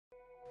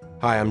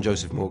Hi, I'm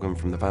Joseph Morgan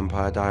from the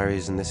Vampire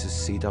Diaries, and this is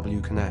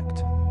CW Connect.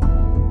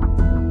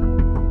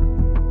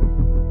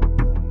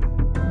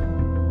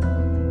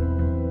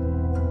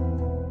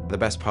 The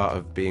best part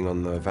of being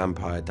on the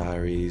Vampire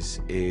Diaries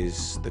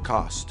is the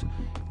cast,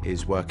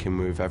 is working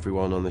with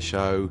everyone on the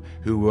show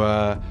who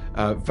were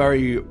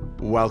very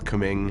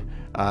welcoming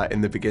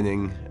in the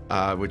beginning,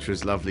 which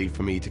was lovely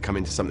for me to come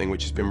into something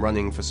which has been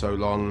running for so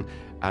long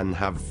and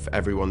have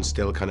everyone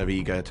still kind of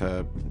eager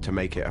to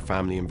make it a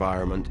family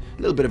environment.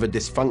 A little bit of a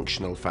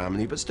dysfunctional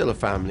family, but still a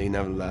family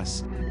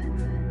nevertheless.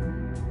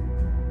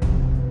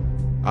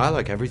 I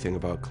like everything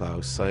about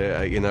Klaus,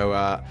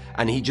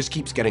 and he just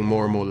keeps getting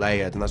more and more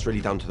layered, and that's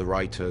really down to the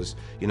writers.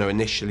 You know,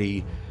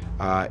 initially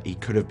he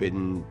could have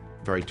been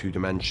very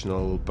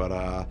two-dimensional,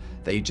 but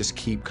they just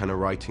keep kind of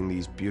writing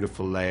these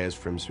beautiful layers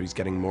for him, so he's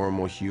getting more and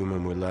more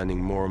human. We're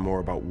learning more and more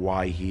about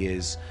why he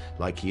is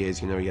like he is.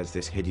 You know, he has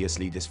this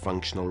hideously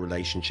dysfunctional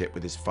relationship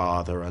with his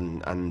father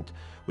and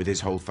with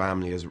his whole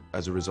family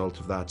as a result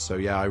of that. So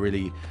yeah, I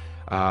really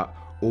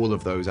all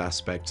of those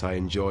aspects. I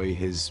enjoy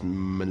his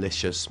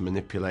malicious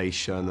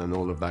manipulation and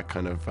all of that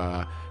kind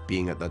of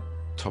being at the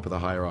top of the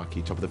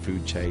hierarchy, top of the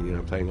food chain, you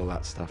know, playing all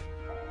that stuff.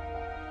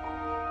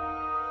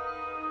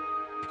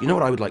 You know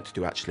what I would like to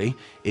do actually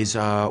is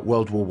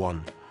World War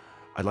I.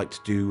 I'd like to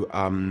do,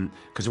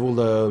 because of all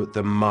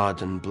the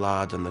mud and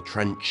blood and the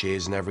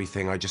trenches and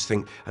everything, I just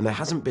think, and there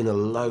hasn't been a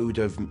load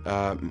of,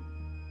 there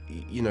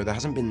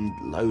hasn't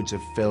been loads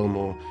of film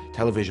or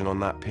television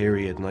on that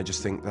period, and I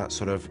just think that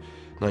sort of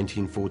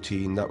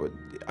 1914,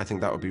 I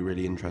think that would be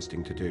really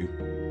interesting to do.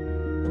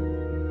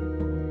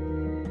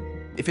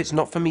 If it's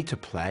not for me to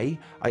play,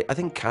 I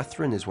think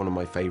Catherine is one of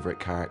my favourite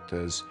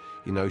characters.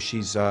 You know, she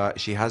has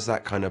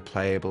that kind of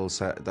playable,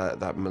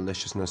 that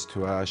maliciousness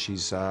to her.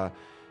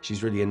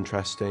 She's really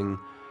interesting.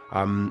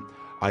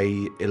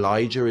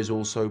 Elijah is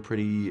also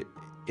pretty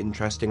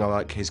interesting. I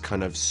like his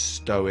kind of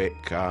stoic,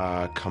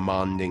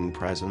 commanding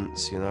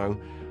presence. You know,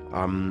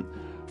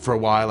 for a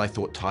while I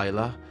thought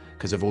Tyler,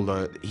 because of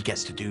all he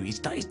gets to do. He's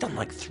done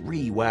like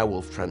 3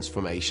 werewolf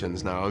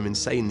transformations now. I'm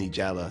insanely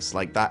jealous.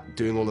 Like that,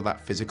 doing all of that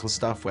physical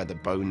stuff where the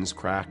bones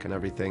crack and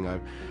everything. I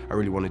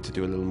really wanted to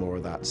do a little more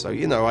of that. So,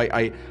 you know,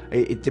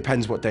 it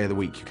depends what day of the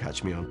week you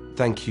catch me on.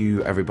 Thank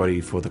you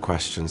everybody for the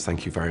questions.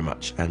 Thank you very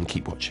much, and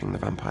keep watching the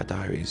Vampire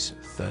Diaries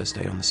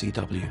Thursday on the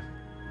CW.